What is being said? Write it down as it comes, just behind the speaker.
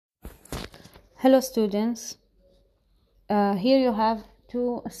Hello students, here you have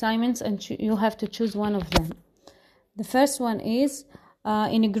two assignments and you have to choose one of them. The first one is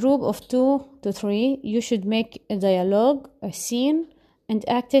in a group of 2 to 3 you should make a dialogue, a scene, and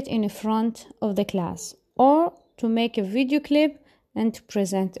act it in front of the class, or to make a video clip and to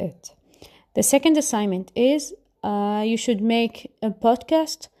present it. The second assignment is you should make a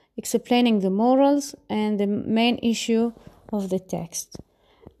podcast explaining the morals and the main issue of the text.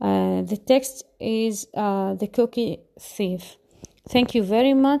 The text is The Cookie Thief. Thank you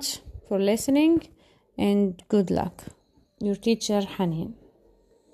very much for listening and good luck. Your teacher, Hanin.